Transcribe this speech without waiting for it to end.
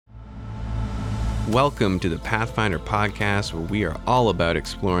Welcome to the Pathfinder podcast, where we are all about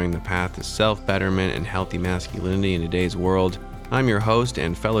exploring the path to self-betterment and healthy masculinity in today's world. I'm your host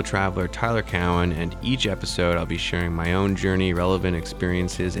and fellow traveler, Tyler Cowan, and each episode I'll be sharing my own journey, relevant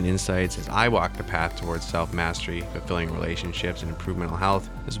experiences, and insights as I walk the path towards self-mastery, fulfilling relationships, and improved mental health,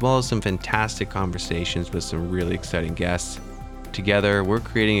 as well as some fantastic conversations with some really exciting guests. Together, we're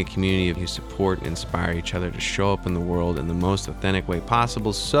creating a community who support and inspire each other to show up in the world in the most authentic way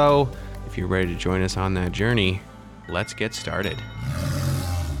possible. So, if you're ready to join us on that journey, let's get started.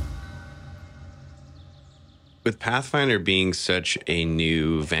 With Pathfinder being such a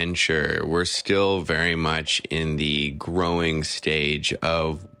new venture, we're still very much in the growing stage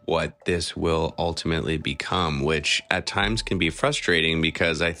of what this will ultimately become, which at times can be frustrating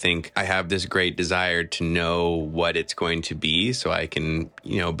because I think I have this great desire to know what it's going to be so I can,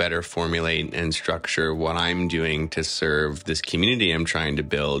 better formulate and structure what I'm doing to serve this community I'm trying to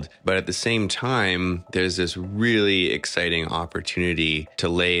build. But at the same time, there's this really exciting opportunity to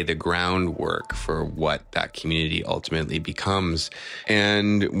lay the groundwork for what that community ultimately becomes.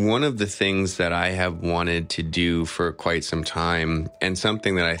 And one of the things that I have wanted to do for quite some time, and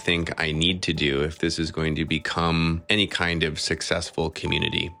something that I think I need to do if this is going to become any kind of successful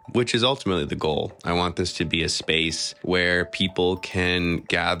community, which is ultimately the goal. I want this to be a space where people can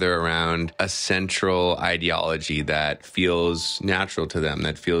gather around a central ideology that feels natural to them,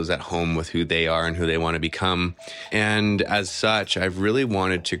 that feels at home with who they are and who they want to become. And as such, I've really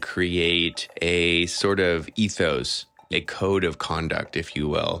wanted to create a sort of ethos, a code of conduct, if you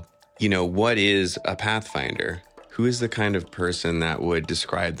will. What is a Pathfinder? Who is the kind of person that would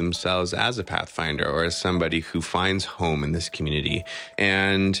describe themselves as a Pathfinder or as somebody who finds home in this community?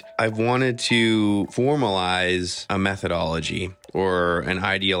 And I've wanted to formalize a methodology or an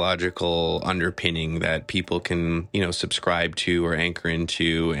ideological underpinning that people can, subscribe to or anchor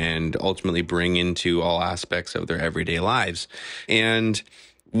into and ultimately bring into all aspects of their everyday lives. And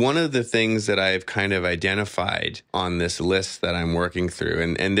one of the things that I've kind of identified on this list that I'm working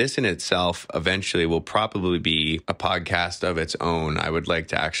through, and this in itself eventually will probably be a podcast of its own. I would like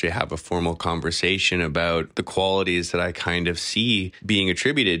to actually have a formal conversation about the qualities that I kind of see being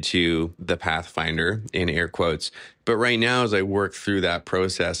attributed to the Pathfinder, in air quotes. But right now, as I work through that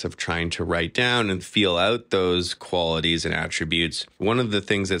process of trying to write down and feel out those qualities and attributes, one of the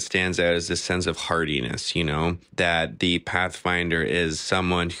things that stands out is this sense of hardiness, that the Pathfinder is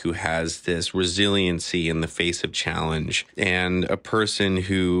someone who has this resiliency in the face of challenge, and a person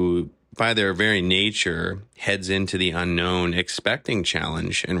who, by their very nature, heads into the unknown expecting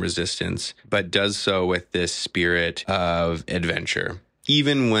challenge and resistance, but does so with this spirit of adventure,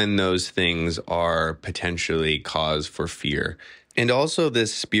 even when those things are potentially cause for fear. And also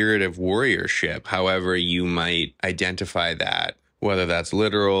this spirit of warriorship, however you might identify that, whether that's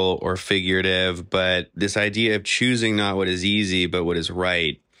literal or figurative, but this idea of choosing not what is easy, but what is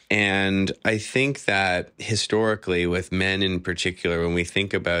right. And I think that historically, with men in particular, when we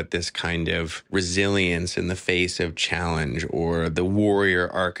think about this kind of resilience in the face of challenge or the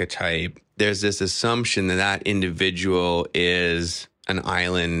warrior archetype, there's this assumption that that individual is an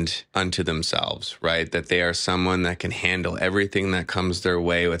island unto themselves, right? That they are someone that can handle everything that comes their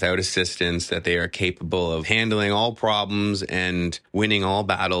way without assistance, that they are capable of handling all problems and winning all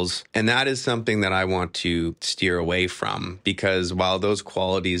battles. And that is something that I want to steer away from, because while those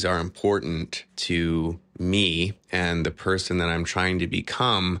qualities are important to me and the person that I'm trying to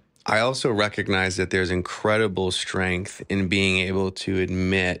become, I also recognize that there's incredible strength in being able to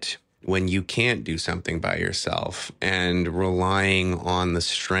admit when you can't do something by yourself and relying on the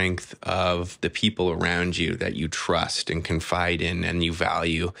strength of the people around you that you trust and confide in and you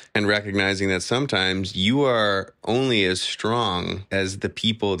value, and recognizing that sometimes you are only as strong as the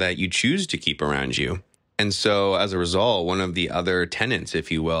people that you choose to keep around you. And so as a result, one of the other tenets,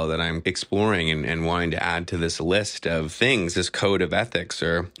 if you will, that I'm exploring and wanting to add to this list of things, this code of ethics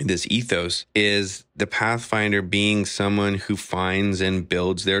or this ethos, is the Pathfinder being someone who finds and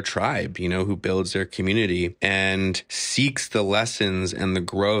builds their tribe, who builds their community and seeks the lessons and the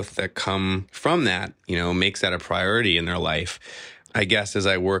growth that come from that, makes that a priority in their life. I guess as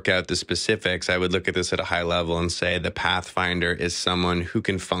I work out the specifics, I would look at this at a high level and say the Pathfinder is someone who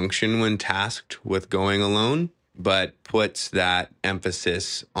can function when tasked with going alone, but puts that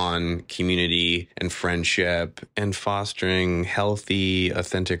emphasis on community and friendship and fostering healthy,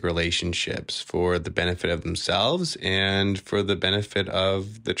 authentic relationships for the benefit of themselves and for the benefit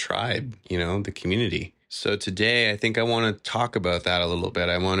of the tribe, the community. So today, I think I want to talk about that a little bit.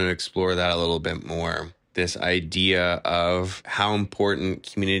 I want to explore that a little bit more. this idea of how important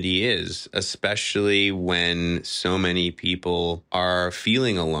community is, especially when so many people are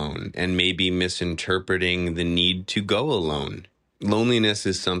feeling alone and maybe misinterpreting the need to go alone. Loneliness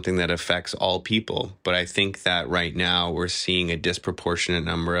is something that affects all people, but I think that right now we're seeing a disproportionate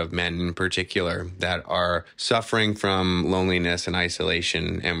number of men in particular that are suffering from loneliness and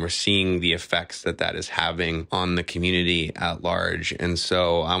isolation, and we're seeing the effects that that is having on the community at large. And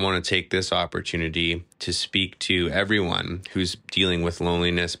so I want to take this opportunity to speak to everyone who's dealing with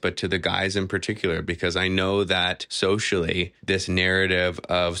loneliness, but to the guys in particular, because I know that socially, this narrative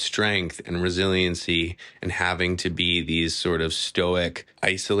of strength and resiliency and having to be these sort of stoic,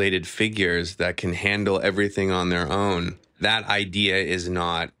 isolated figures that can handle everything on their own, that idea is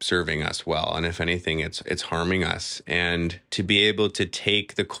not serving us well. And if anything, it's harming us. And to be able to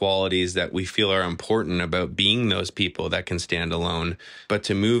take the qualities that we feel are important about being those people that can stand alone, but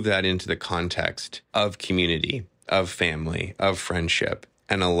to move that into the context of community, of family, of friendship,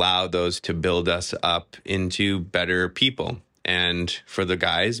 and allow those to build us up into better people. And for the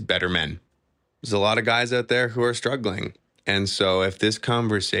guys, better men. There's a lot of guys out there who are struggling. And so if this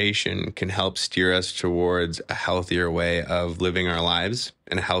conversation can help steer us towards a healthier way of living our lives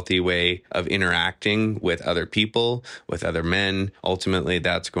and a healthy way of interacting with other people, with other men, ultimately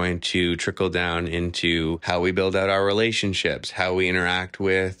that's going to trickle down into how we build out our relationships, how we interact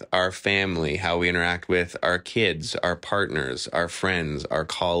with our family, how we interact with our kids, our partners, our friends, our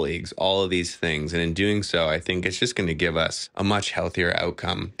colleagues, all of these things. And in doing so, I think it's just going to give us a much healthier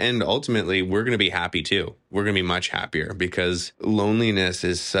outcome. And ultimately, we're going to be happy too. We're going to be much happier because loneliness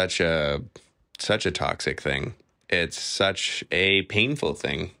is such a toxic thing. It's such a painful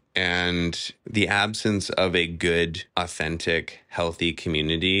thing. And the absence of a good, authentic, healthy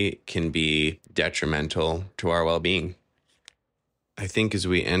community can be detrimental to our well-being. I think as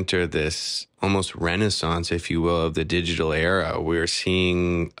we enter this almost renaissance, if you will, of the digital era, we're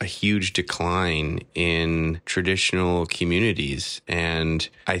seeing a huge decline in traditional communities. And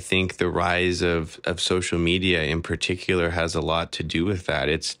I think the rise of social media in particular has a lot to do with that.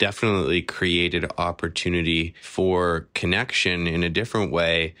 It's definitely created opportunity for connection in a different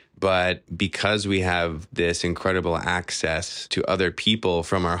way. But because we have this incredible access to other people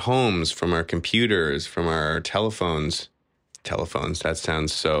from our homes, from our computers, from our telephones, that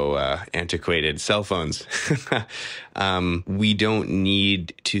sounds so antiquated. Cell phones. We don't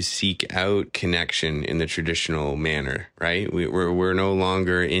need to seek out connection in the traditional manner, right? We're no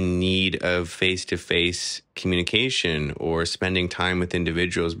longer in need of face-to-face communication or spending time with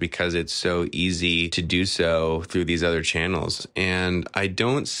individuals because it's so easy to do so through these other channels. And I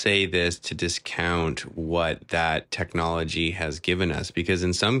don't say this to discount what that technology has given us, because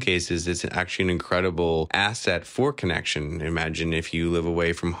in some cases, it's actually an incredible asset for connection. Imagine if you live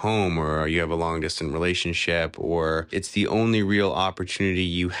away from home or you have a long distance relationship, or it's the only real opportunity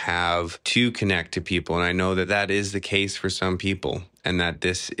you have to connect to people. And I know that that is the case for some people, and that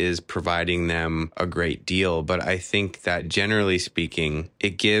this is providing them a great deal. But I think that generally speaking,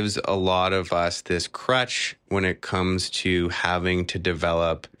 it gives a lot of us this crutch when it comes to having to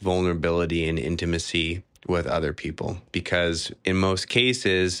develop vulnerability and intimacy with other people. Because in most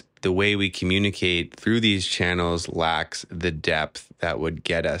cases, the way we communicate through these channels lacks the depth that would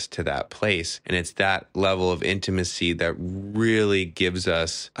get us to that place. And it's that level of intimacy that really gives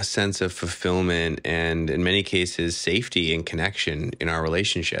us a sense of fulfillment and, in many cases, safety and connection in our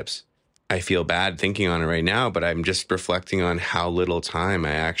relationships. I feel bad thinking on it right now, but I'm just reflecting on how little time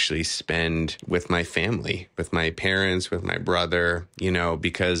I actually spend with my family, with my parents, with my brother,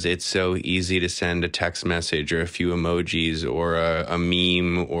 because it's so easy to send a text message or a few emojis or a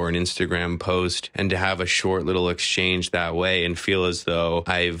meme or an Instagram post and to have a short little exchange that way and feel as though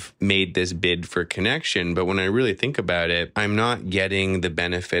I've made this bid for connection. But when I really think about it, I'm not getting the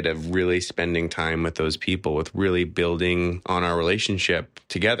benefit of really spending time with those people, with really building on our relationship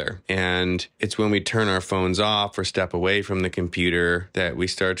together. And it's when we turn our phones off or step away from the computer that we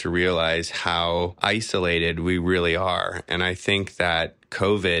start to realize how isolated we really are. And I think that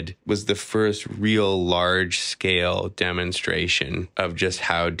COVID was the first real large-scale demonstration of just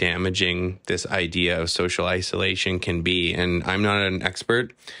how damaging this idea of social isolation can be. And I'm not an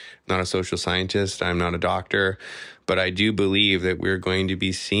expert, not a social scientist, I'm not a doctor, but I do believe that we're going to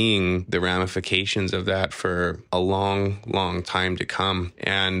be seeing the ramifications of that for a long, long time to come,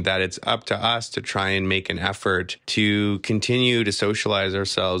 and that it's up to us to try and make an effort to continue to socialize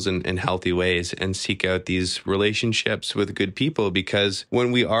ourselves in healthy ways and seek out these relationships with good people. Because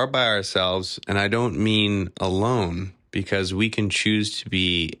when we are by ourselves, and I don't mean alone, because we can choose to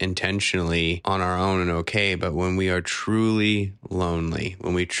be intentionally on our own and okay. But when we are truly lonely,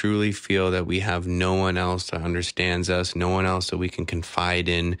 when we truly feel that we have no one else that understands us, no one else that we can confide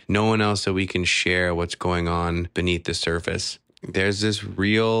in, no one else that we can share what's going on beneath the surface, there's this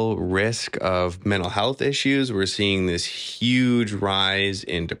real risk of mental health issues. We're seeing this huge rise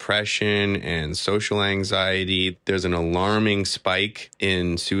in depression and social anxiety. There's an alarming spike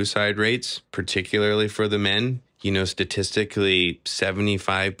in suicide rates, particularly for the men. You know, statistically,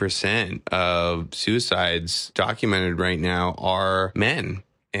 75% of suicides documented right now are men,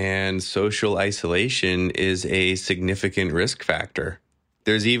 and social isolation is a significant risk factor.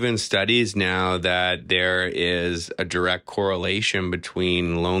 There's even studies now that there is a direct correlation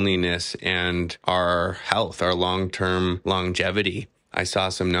between loneliness and our health, our long-term longevity. I saw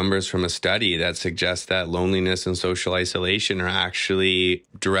some numbers from a study that suggests that loneliness and social isolation are actually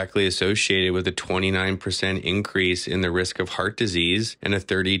directly associated with a 29% increase in the risk of heart disease and a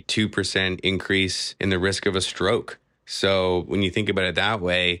 32% increase in the risk of a stroke. So when you think about it that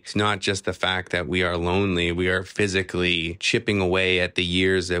way, it's not just the fact that we are lonely, we are physically chipping away at the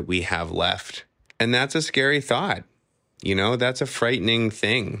years that we have left. And that's a scary thought. You know, that's a frightening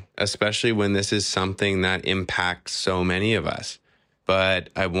thing, especially when this is something that impacts so many of us. But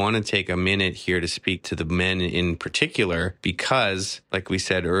I want to take a minute here to speak to the men in particular, because, like we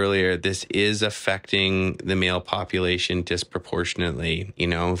said earlier, this is affecting the male population disproportionately. You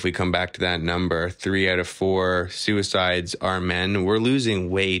know, if we come back to that number, 3 out of 4 suicides are men. We're losing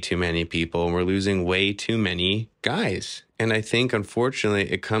way too many people. We're losing way too many guys. And I think,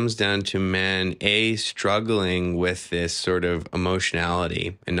 unfortunately, it comes down to men, struggling with this sort of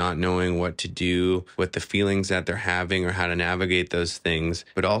emotionality and not knowing what to do with the feelings that they're having or how to navigate those things,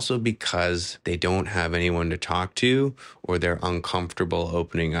 but also because they don't have anyone to talk to or they're uncomfortable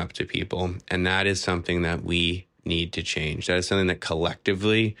opening up to people. And that is something that we need to change. That is something that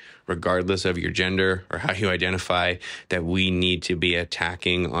collectively, regardless of your gender or how you identify, that we need to be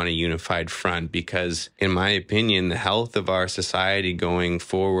attacking on a unified front, because in my opinion, the health of our society going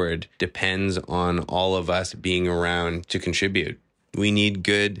forward depends on all of us being around to contribute. We need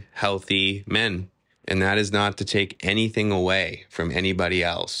good, healthy men, and that is not to take anything away from anybody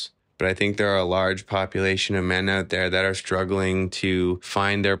else. But I think there are a large population of men out there that are struggling to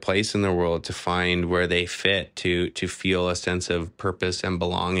find their place in the world, to find where they fit, to feel a sense of purpose and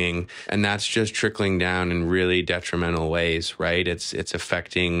belonging. And that's just trickling down in really detrimental ways, right? It's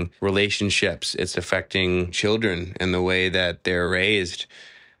affecting relationships. It's affecting children and the way that they're raised.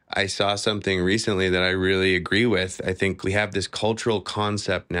 I saw something recently that I really agree with. I think we have this cultural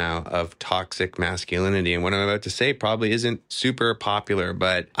concept now of toxic masculinity. And what I'm about to say probably isn't super popular,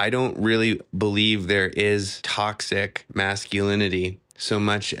 but I don't really believe there is toxic masculinity so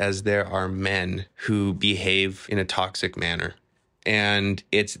much as there are men who behave in a toxic manner. And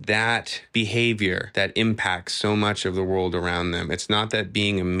it's that behavior that impacts so much of the world around them. It's not that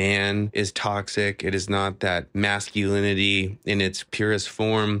being a man is toxic. It is not that masculinity in its purest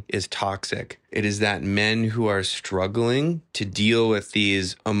form is toxic. It is that men who are struggling to deal with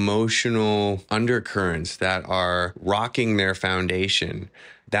these emotional undercurrents that are rocking their foundation,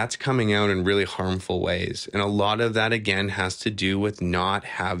 that's coming out in really harmful ways. And a lot of that, again, has to do with not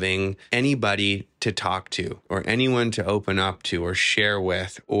having anybody to talk to or anyone to open up to or share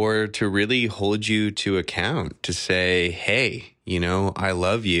with or to really hold you to account, to say, hey, you know, I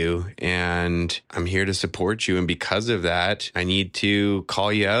love you and I'm here to support you. And because of that, I need to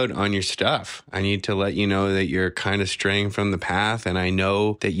call you out on your stuff. I need to let you know that you're kind of straying from the path. And I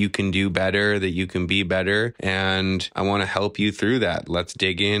know that you can do better, that you can be better. And I want to help you through that. Let's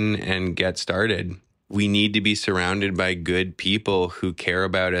dig in and get started. We need to be surrounded by good people who care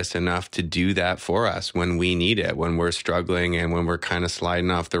about us enough to do that for us when we need it, when we're struggling and when we're kind of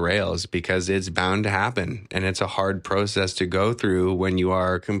sliding off the rails, because it's bound to happen. And it's a hard process to go through when you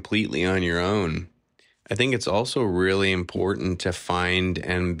are completely on your own. I think it's also really important to find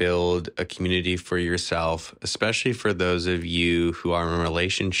and build a community for yourself, especially for those of you who are in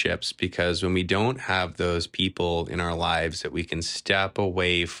relationships, because when we don't have those people in our lives that we can step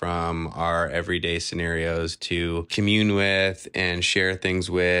away from our everyday scenarios to commune with and share things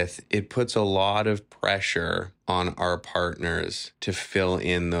with, it puts a lot of pressure on our partners to fill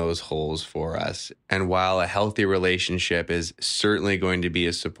in those holes for us. And while a healthy relationship is certainly going to be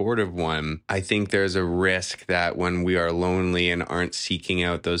a supportive one, I think there's a risk that when we are lonely and aren't seeking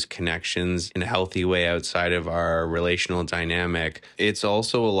out those connections in a healthy way outside of our relational dynamic, it's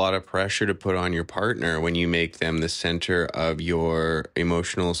also a lot of pressure to put on your partner when you make them the center of your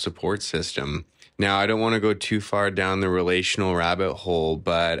emotional support system. Now, I don't want to go too far down the relational rabbit hole,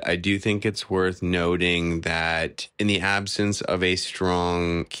 but I do think it's worth noting that in the absence of a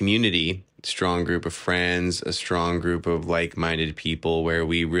strong community, strong group of friends, a strong group of like-minded people where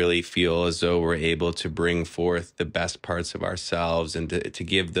we really feel as though we're able to bring forth the best parts of ourselves and to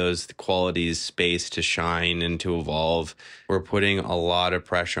give those qualities space to shine and to evolve, we're putting a lot of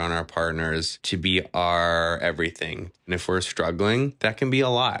pressure on our partners to be our everything. And if we're struggling, that can be a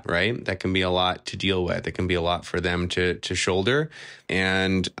lot, right? That can be a lot to deal with. It can be a lot for them to shoulder.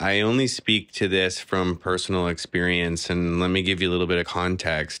 And I only speak to this from personal experience. And let me give you a little bit of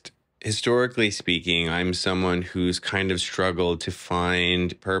context. Historically speaking, I'm someone who's kind of struggled to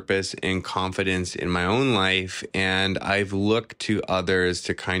find purpose and confidence in my own life. And I've looked to others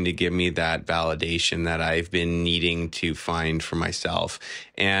to kind of give me that validation that I've been needing to find for myself.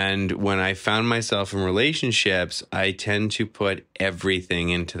 And when I found myself in relationships, I tend to put everything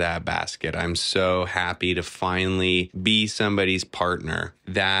into that basket. I'm so happy to finally be somebody's partner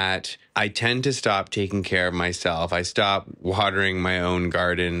that I tend to stop taking care of myself. I stop watering my own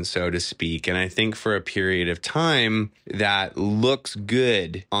garden, so to speak. And I think for a period of time that looks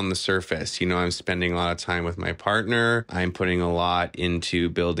good on the surface. You know, I'm spending a lot of time with my partner. I'm putting a lot into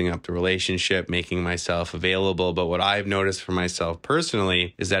building up the relationship, making myself available. But what I've noticed for myself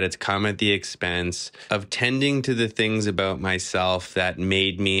personally is that it's come at the expense of tending to the things about myself that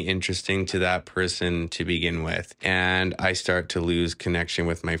made me interesting to that person to begin with. And I start to lose connection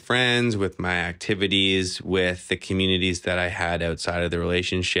with my friends, with my activities, with the communities that I had outside of the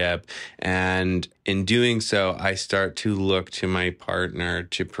relationship. And in doing so, I start to look to my partner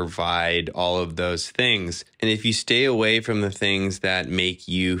to provide all of those things. And if you stay away from the things that make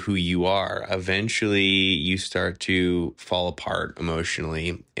you who you are, eventually you start to fall apart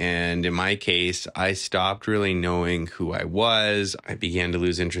emotionally. And in my case, I stopped really knowing who I was. I began to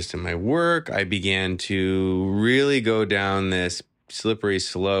lose interest in my work. I began to really go down this slippery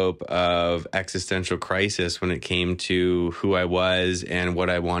slope of existential crisis when it came to who I was and what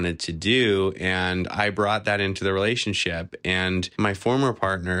I wanted to do. And I brought that into the relationship. And my former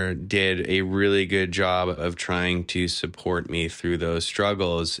partner did a really good job of trying to support me through those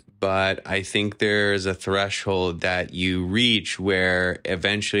struggles. But I think there's a threshold that you reach where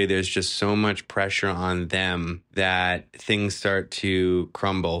eventually there's just so much pressure on them that things start to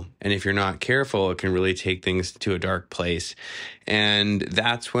crumble. And if you're not careful, it can really take things to a dark place. And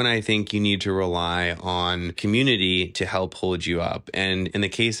that's when I think you need to rely on community to help hold you up. And in the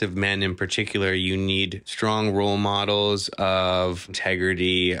case of men in particular, you need strong role models of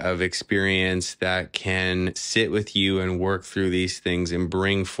integrity, of experience that can sit with you and work through these things and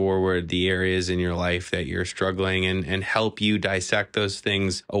bring forward the areas in your life that you're struggling and help you dissect those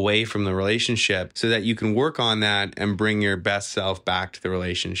things away from the relationship so that you can work on that and bring your best self back to the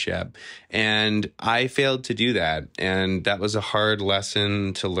relationship. And I failed to do that. And that was a hard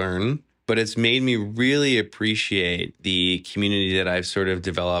lesson to learn, but it's made me really appreciate the community that I've sort of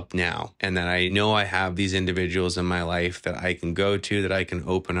developed now, and that I know I have these individuals in my life that I can go to, that I can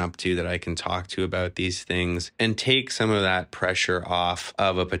open up to, that I can talk to about these things and take some of that pressure off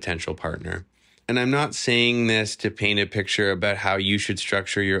of a potential partner. And I'm not saying this to paint a picture about how you should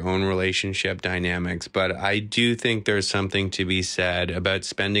structure your own relationship dynamics, but I do think there's something to be said about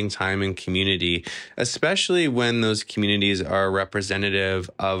spending time in community, especially when those communities are representative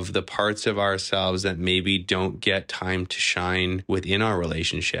of the parts of ourselves that maybe don't get time to shine within our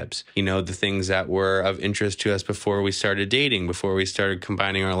relationships. You know, the things that were of interest to us before we started dating, before we started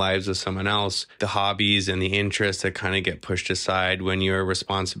combining our lives with someone else, the hobbies and the interests that kind of get pushed aside when your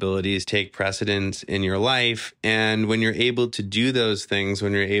responsibilities take precedence in your life. And when you're able to do those things,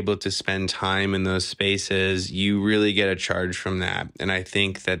 when you're able to spend time in those spaces, you really get a charge from that. And I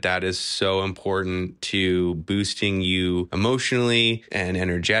think that that is so important to boosting you emotionally and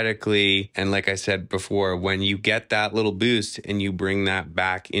energetically. And like I said before, when you get that little boost and you bring that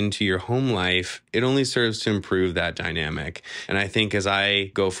back into your home life, it only serves to improve that dynamic. And I think as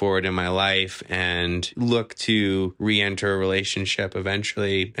I go forward in my life and look to re-enter a relationship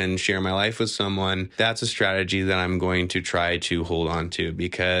eventually and share my life with someone, that's a strategy that I'm going to try to hold on to,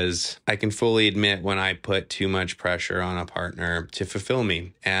 because I can fully admit when I put too much pressure on a partner to fulfill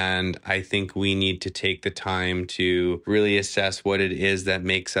me. And I think we need to take the time to really assess what it is that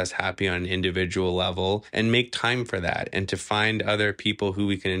makes us happy on an individual level and make time for that, and to find other people who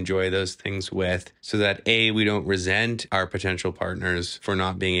we can enjoy those things with, so that A, we don't resent our potential partners for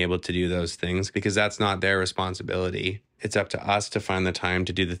not being able to do those things, because that's not their responsibility. It's up to us to find the time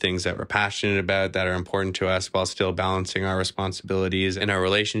to do the things that we're passionate about, that are important to us, while still balancing our responsibilities and our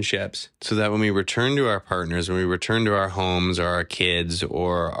relationships, so that when we return to our partners, when we return to our homes or our kids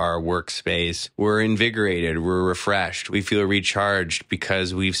or our workspace, we're invigorated, we're refreshed, we feel recharged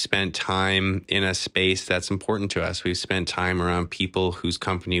because we've spent time in a space that's important to us. We've spent time around people whose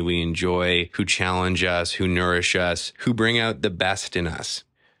company we enjoy, who challenge us, who nourish us, who bring out the best in us.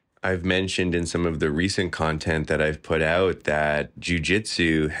 I've mentioned in some of the recent content that I've put out that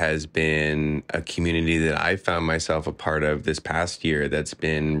jiu-jitsu has been a community that I found myself a part of this past year that's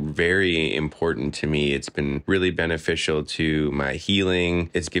been very important to me. It's been really beneficial to my healing.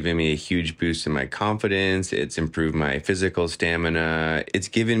 It's given me a huge boost in my confidence. It's improved my physical stamina. It's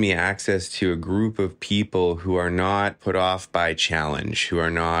given me access to a group of people who are not put off by challenge, who are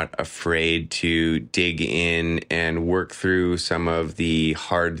not afraid to dig in and work through some of the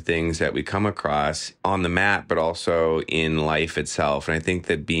hard things that we come across on the mat, but also in life itself. And I think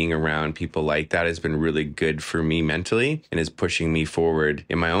that being around people like that has been really good for me mentally and is pushing me forward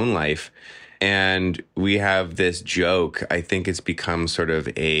in my own life. And we have this joke, I think it's become sort of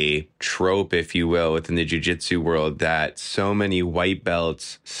a trope, if you will, within the jiu-jitsu world, that so many white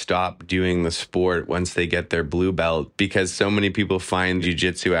belts stop doing the sport once they get their blue belt, because so many people find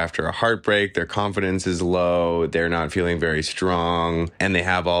jiu-jitsu after a heartbreak, their confidence is low, they're not feeling very strong, and they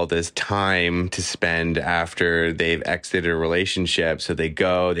have all this time to spend after they've exited a relationship. So they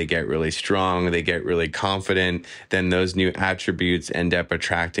go, they get really strong, they get really confident, then those new attributes end up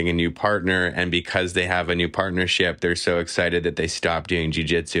attracting a new partner. And because they have a new partnership, they're so excited that they stop doing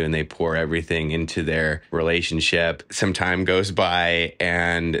jiu-jitsu and they pour everything into their relationship. Some time goes by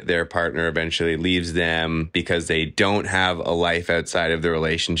and their partner eventually leaves them because they don't have a life outside of the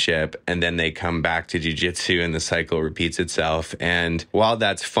relationship. And then they come back to jiu-jitsu and the cycle repeats itself. And while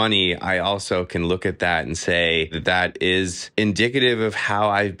that's funny, I also can look at that and say that that is indicative of how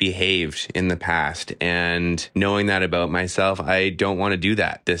I've behaved in the past. And knowing that about myself, I don't want to do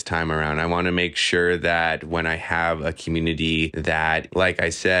that this time around. I want to make sure that when I have a community that, like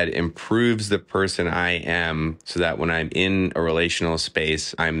I said, improves the person I am, so that when I'm in a relational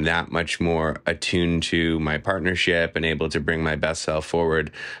space, I'm that much more attuned to my partnership and able to bring my best self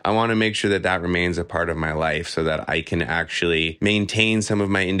forward. I want to make sure that that remains a part of my life so that I can actually maintain some of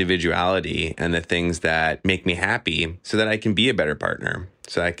my individuality and the things that make me happy so that I can be a better partner,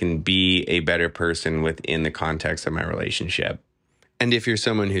 so I can be a better person within the context of my relationship. And if you're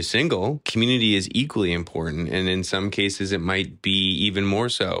someone who's single, community is equally important. And in some cases, it might be even more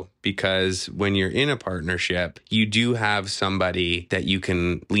so, because when you're in a partnership, you do have somebody that you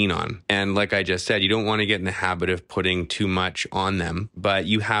can lean on. And like I just said, you don't want to get in the habit of putting too much on them, but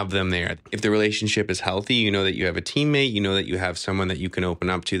you have them there. If the relationship is healthy, you know that you have a teammate, you know that you have someone that you can open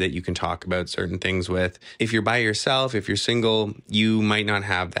up to, that you can talk about certain things with. If you're by yourself, if you're single, you might not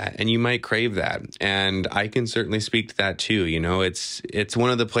have that and you might crave that. And I can certainly speak to that too. You know, it's one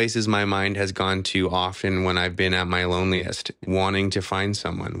of the places my mind has gone to often when I've been at my loneliest, wanting to find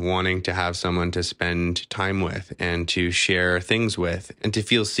someone, wanting to have someone to spend time with and to share things with and to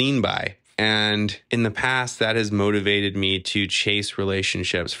feel seen by. And in the past, that has motivated me to chase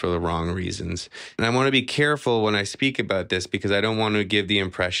relationships for the wrong reasons. And I want to be careful when I speak about this, because I don't want to give the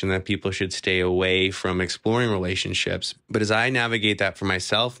impression that people should stay away from exploring relationships. But as I navigate that for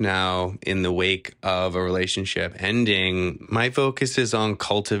myself now in the wake of a relationship ending, my focus is on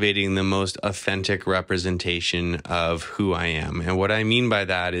cultivating the most authentic representation of who I am. And what I mean by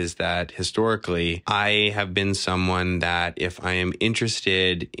that is that historically, I have been someone that if I am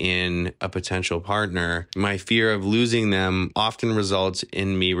interested in a potential partner, my fear of losing them often results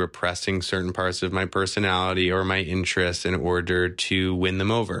in me repressing certain parts of my personality or my interests in order to win them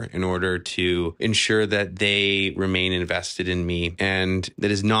over, in order to ensure that they remain invested in me. And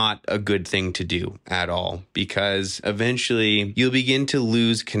that is not a good thing to do at all, because eventually you'll begin to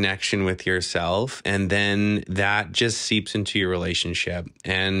lose connection with yourself, and then that just seeps into your relationship,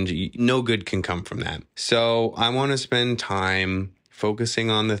 and no good can come from that. So I want to spend time focusing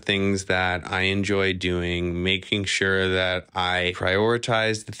on the things that I enjoy doing, making sure that I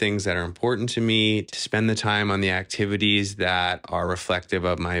prioritize the things that are important to me, to spend the time on the activities that are reflective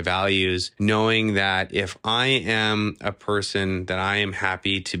of my values, knowing that if I am a person that I am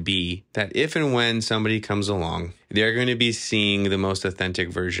happy to be, that if and when somebody comes along, they're going to be seeing the most authentic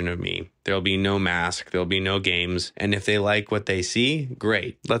version of me. There'll be no mask, there'll be no games. And if they like what they see,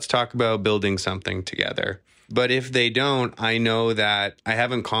 great. Let's talk about building something together. But if they don't, I know that I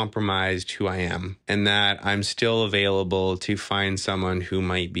haven't compromised who I am and that I'm still available to find someone who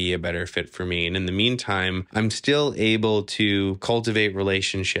might be a better fit for me. And in the meantime, I'm still able to cultivate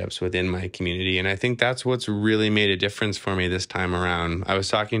relationships within my community. And I think that's what's really made a difference for me this time around. I was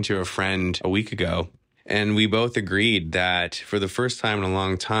talking to a friend a week ago, and we both agreed that for the first time in a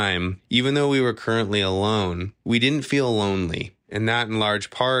long time, even though we were currently alone, we didn't feel lonely. And that in large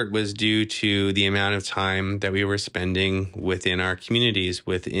part was due to the amount of time that we were spending within our communities,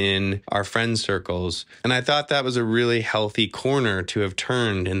 within our friend circles. And I thought that was a really healthy corner to have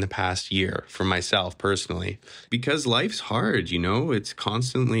turned in the past year for myself personally. Because life's hard, it's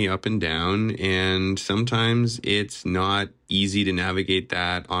constantly up and down. And sometimes it's not easy to navigate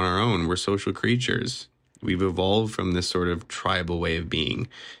that on our own. We're social creatures. We've evolved from this sort of tribal way of being,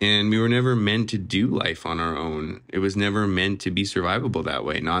 and we were never meant to do life on our own. It was never meant to be survivable that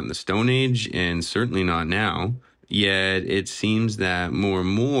way, not in the Stone Age and certainly not now. Yet it seems that more and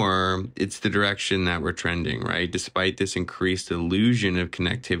more, it's the direction that we're trending, right? Despite this increased illusion of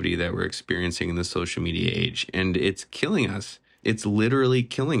connectivity that we're experiencing in the social media age, and it's killing us. It's literally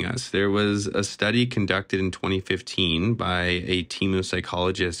killing us. There was a study conducted in 2015 by a team of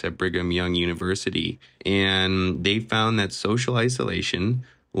psychologists at Brigham Young University, and they found that social isolation,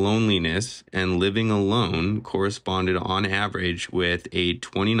 loneliness, and living alone corresponded on average with a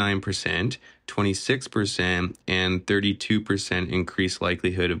 29%, 26%, and 32% increased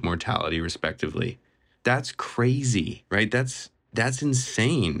likelihood of mortality, respectively. That's crazy, right? That's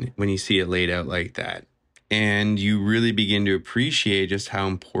insane when you see it laid out like that. And you really begin to appreciate just how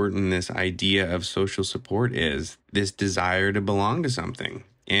important this idea of social support is, this desire to belong to something.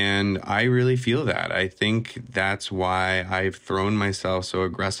 And I really feel that. I think that's why I've thrown myself so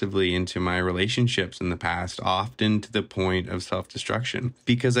aggressively into my relationships in the past, often to the point of self-destruction,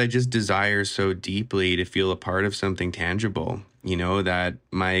 because I just desire so deeply to feel a part of something tangible. That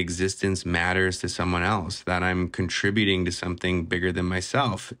my existence matters to someone else, that I'm contributing to something bigger than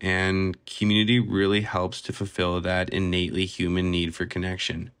myself. And community really helps to fulfill that innately human need for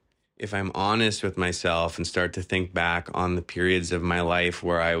connection. If I'm honest with myself and start to think back on the periods of my life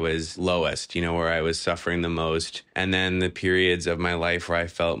where I was lowest, where I was suffering the most, and then the periods of my life where I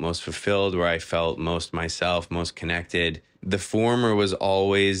felt most fulfilled, where I felt most myself, most connected, the former was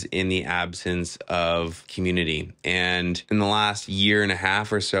always in the absence of community. And in the last year and a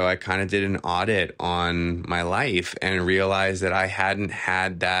half or so, I kind of did an audit on my life and realized that I hadn't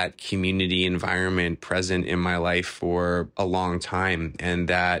had that community environment present in my life for a long time, and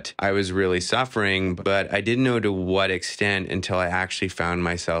that I was really suffering, but I didn't know to what extent until I actually found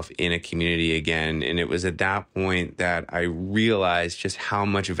myself in a community again. And it was at that point that I realized just how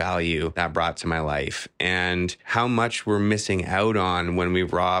much value that brought to my life and how much we're missing out on when we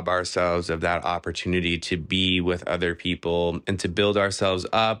rob ourselves of that opportunity to be with other people and to build ourselves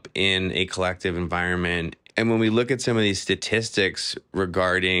up in a collective environment. And when we look at some of these statistics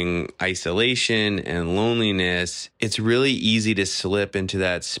regarding isolation and loneliness, it's really easy to slip into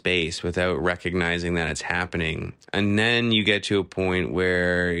that space without recognizing that it's happening. And then you get to a point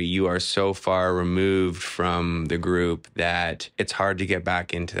where you are so far removed from the group that it's hard to get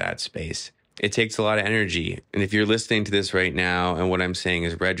back into that space. It takes a lot of energy. And if you're listening to this right now and what I'm saying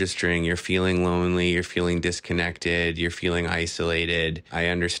is registering, you're feeling lonely, you're feeling disconnected, you're feeling isolated, I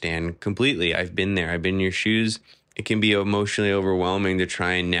understand completely. I've been there. I've been in your shoes. It can be emotionally overwhelming to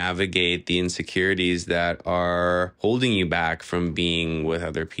try and navigate the insecurities that are holding you back from being with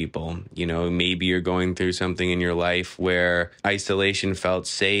other people. Maybe you're going through something in your life where isolation felt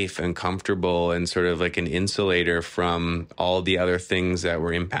safe and comfortable and sort of like an insulator from all the other things that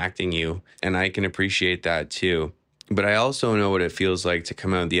were impacting you. And I can appreciate that too. But I also know what it feels like to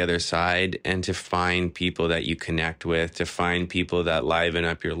come out the other side and to find people that you connect with, to find people that liven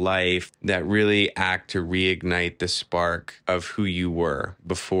up your life, that really act to reignite the spark of who you were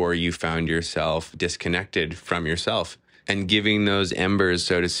before you found yourself disconnected from yourself. And giving those embers,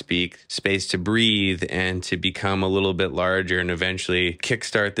 so to speak, space to breathe and to become a little bit larger and eventually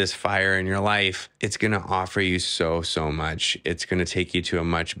kickstart this fire in your life, it's going to offer you so much. It's going to take you to a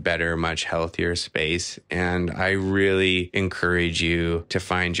much better, much healthier space. And I really encourage you to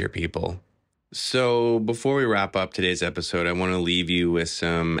find your people. So before we wrap up today's episode, I want to leave you with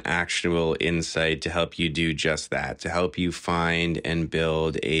some actionable insight to help you do just that, to help you find and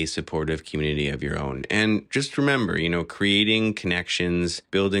build a supportive community of your own. And just remember, creating connections,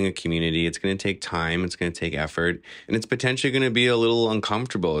 building a community, it's going to take time, it's going to take effort, and it's potentially going to be a little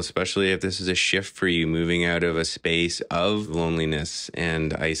uncomfortable, especially if this is a shift for you, moving out of a space of loneliness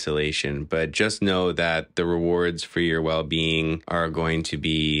and isolation. But just know that the rewards for your well-being are going to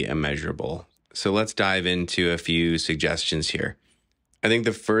be immeasurable. So let's dive into a few suggestions here. I think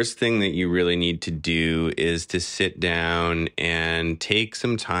the first thing that you really need to do is to sit down and take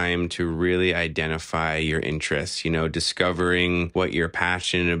some time to really identify your interests. You know, discovering what you're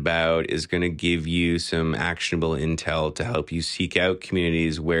passionate about is going to give you some actionable intel to help you seek out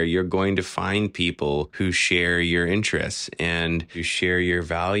communities where you're going to find people who share your interests and who share your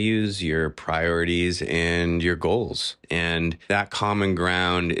values, your priorities, and your goals. And that common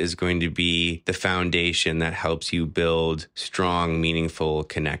ground is going to be the foundation that helps you build strong, meaningful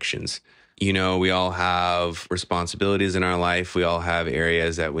connections. You know, we all have responsibilities in our life. We all have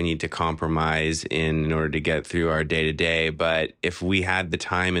areas that we need to compromise in order to get through our day to day. But if we had the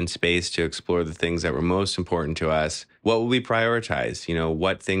time and space to explore the things that were most important to us, what will we prioritize? You know,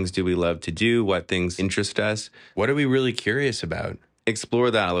 what things do we love to do? What things interest us? What are we really curious about? Explore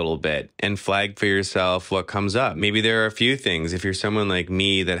that a little bit and flag for yourself what comes up. Maybe there are a few things. If you're someone like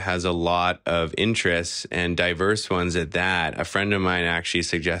me that has a lot of interests and diverse ones at that, a friend of mine actually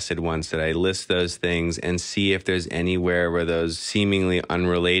suggested once that I list those things and see if there's anywhere where those seemingly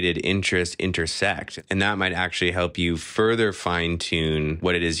unrelated interests intersect. And that might actually help you further fine tune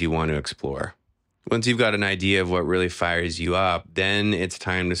what it is you want to explore. Once you've got an idea of what really fires you up, then it's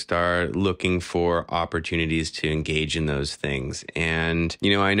time to start looking for opportunities to engage in those things. And,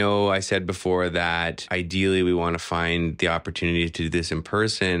 you know I said before that ideally we want to find the opportunity to do this in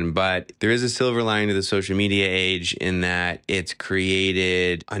person, but there is a silver lining to the social media age in that it's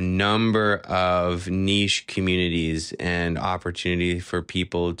created a number of niche communities and opportunity for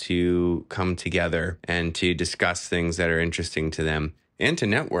people to come together and to discuss things that are interesting to them. And to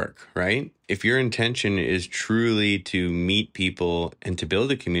network, right? If your intention is truly to meet people and to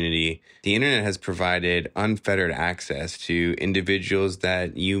build a community, the internet has provided unfettered access to individuals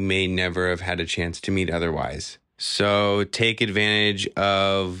that you may never have had a chance to meet otherwise. So take advantage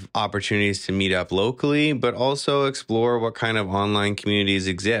of opportunities to meet up locally, but also explore what kind of online communities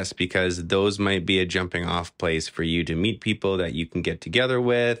exist, because those might be a jumping off place for you to meet people that you can get together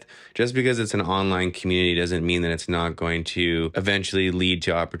with. Just because it's an online community doesn't mean that it's not going to eventually lead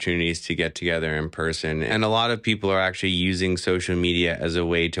to opportunities to get together in person. And a lot of people are actually using social media as a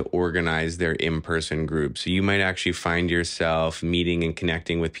way to organize their in-person groups. So you might actually find yourself meeting and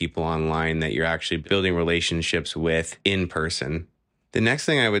connecting with people online that you're actually building relationships with in person. The next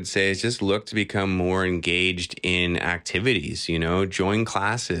thing I would say is just look to become more engaged in activities, join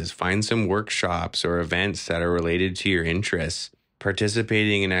classes, find some workshops or events that are related to your interests.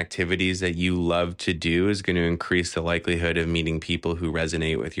 Participating in activities that you love to do is going to increase the likelihood of meeting people who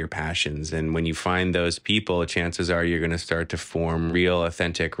resonate with your passions. And when you find those people, chances are you're going to start to form real,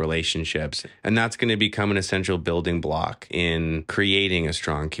 authentic relationships. And that's going to become an essential building block in creating a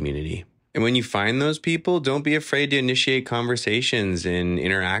strong community. And when you find those people, don't be afraid to initiate conversations and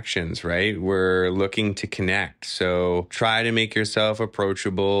interactions, right? We're looking to connect. So try to make yourself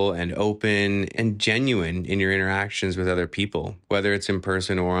approachable and open and genuine in your interactions with other people, whether it's in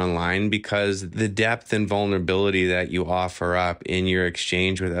person or online, because the depth and vulnerability that you offer up in your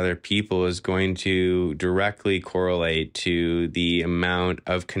exchange with other people is going to directly correlate to the amount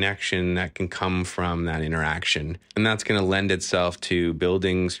of connection that can come from that interaction. And that's going to lend itself to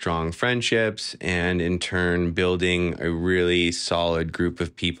building strong friendships and in turn building a really solid group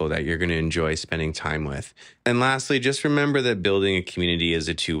of people that you're going to enjoy spending time with. And lastly, just remember that building a community is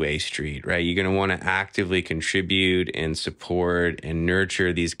a two-way street, right? You're going to want to actively contribute and support and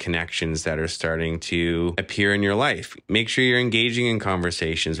nurture these connections that are starting to appear in your life. Make sure you're engaging in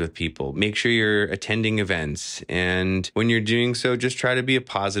conversations with people. Make sure you're attending events. And when you're doing so, just try to be a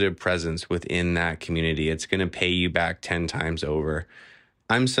positive presence within that community. It's going to pay you back 10 times over.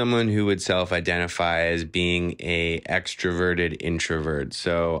 I'm someone who would self-identify as being a extroverted introvert.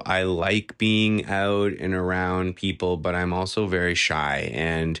 So I like being out and around people, but I'm also very shy.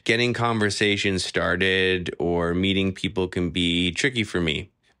 And getting conversations started or meeting people can be tricky for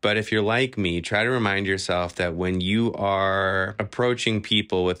me. But if you're like me, try to remind yourself that when you are approaching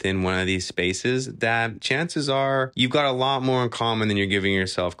people within one of these spaces, that chances are you've got a lot more in common than you're giving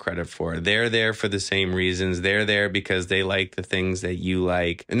yourself credit for. They're there for the same reasons. They're there because they like the things that you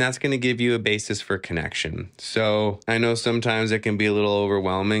like. And that's going to give you a basis for connection. So I know sometimes it can be a little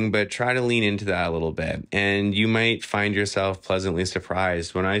overwhelming, but try to lean into that a little bit. And you might find yourself pleasantly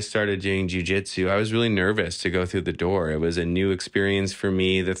surprised. When I started doing jiu-jitsu, I was really nervous to go through the door. It was a new experience for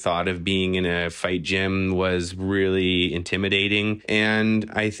me. the thought of being in a fight gym was really intimidating.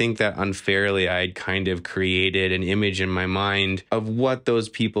 And I think that unfairly, I'd kind of created an image in my mind of what those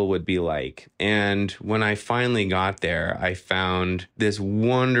people would be like. And when I finally got there, I found this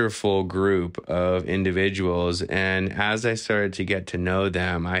wonderful group of individuals. And as I started to get to know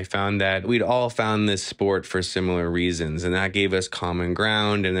them, I found that we'd all found this sport for similar reasons. And that gave us common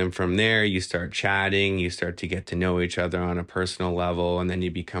ground. And then from there, you start chatting, you start to get to know each other on a personal level, and then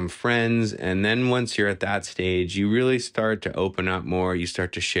you become friends. And then once you're at that stage, you really start to open up more. You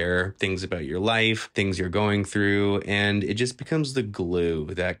start to share things about your life, things you're going through, and it just becomes the glue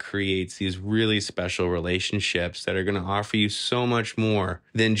that creates these really special relationships that are going to offer you so much more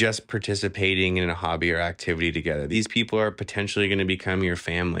than just participating in a hobby or activity together. These people are potentially going to become your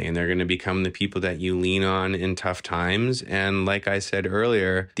family, and they're going to become the people that you lean on in tough times. And like I said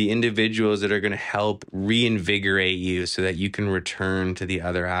earlier, the individuals that are going to help reinvigorate you so that you can return to the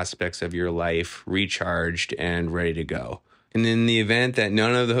other aspects of your life recharged and ready to go. And in the event that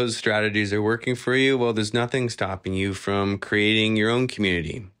none of those strategies are working for you, well, there's nothing stopping you from creating your own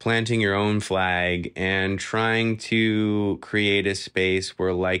community, planting your own flag, and trying to create a space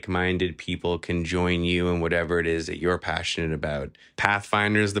where like-minded people can join you in whatever it is that you're passionate about.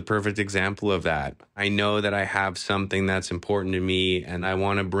 Pathfinder is the perfect example of that. I know that I have something that's important to me, and I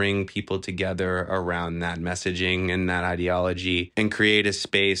want to bring people together around that messaging and that ideology and create a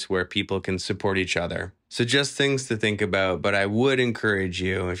space where people can support each other. So just things to think about, but I would encourage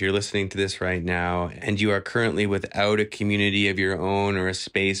you, if you're listening to this right now and you are currently without a community of your own or a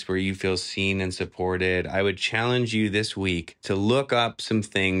space where you feel seen and supported, I would challenge you this week to look up some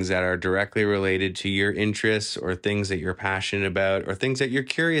things that are directly related to your interests or things that you're passionate about or things that you're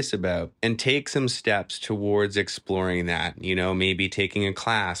curious about, and take some steps towards exploring that. You know, maybe taking a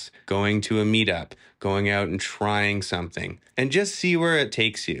class, going to a meetup, going out and trying something, and just see where it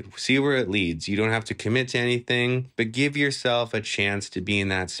takes you, see where it leads. You don't have to commit to anything, but give yourself a chance to be in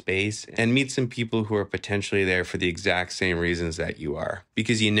that space and meet some people who are potentially there for the exact same reasons that you are.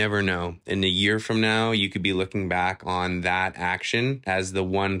 Because you never know. In a year from now, you could be looking back on that action as the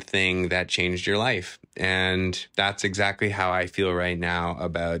one thing that changed your life. And that's exactly how I feel right now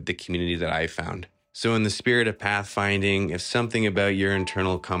about the community that I found. So in the spirit of pathfinding, if something about your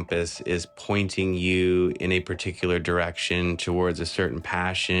internal compass is pointing you in a particular direction towards a certain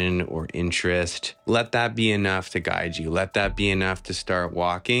passion or interest, let that be enough to guide you. Let that be enough to start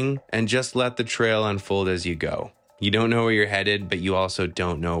walking, and just let the trail unfold as you go. You don't know where you're headed, but you also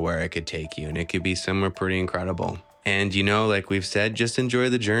don't know where it could take you, and it could be somewhere pretty incredible. And you know, like we've said, just enjoy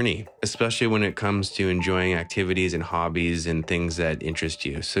the journey, especially when it comes to enjoying activities and hobbies and things that interest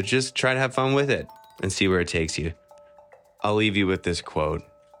you. So just try to have fun with it and see where it takes you. I'll leave you with this quote.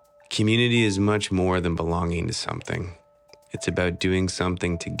 Community is much more than belonging to something. It's about doing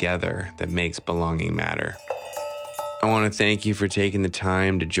something together that makes belonging matter. I want to thank you for taking the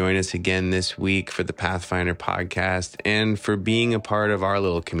time to join us again this week for the Pathfinder podcast and for being a part of our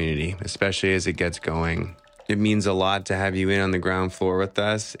little community, especially as it gets going. It means a lot to have you in on the ground floor with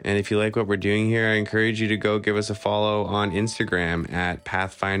us. And if you like what we're doing here, I encourage you to go give us a follow on Instagram at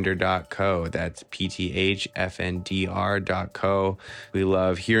pathfinder.co. That's PTHFNDR.co. We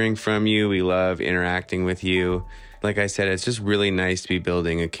love hearing from you. We love interacting with you. Like I said, it's just really nice to be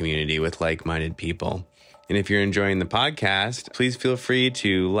building a community with like-minded people. And if you're enjoying the podcast, please feel free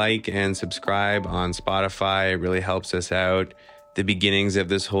to like and subscribe on Spotify. It really helps us out. The beginnings of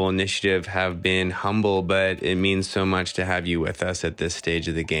this whole initiative have been humble, but it means so much to have you with us at this stage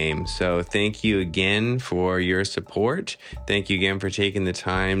of the game. So thank you again for your support. Thank you again for taking the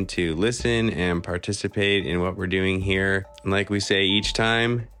time to listen and participate in what we're doing here. And like we say each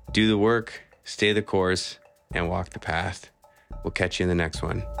time, do the work, stay the course, and walk the path. We'll catch you in the next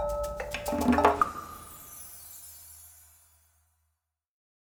one.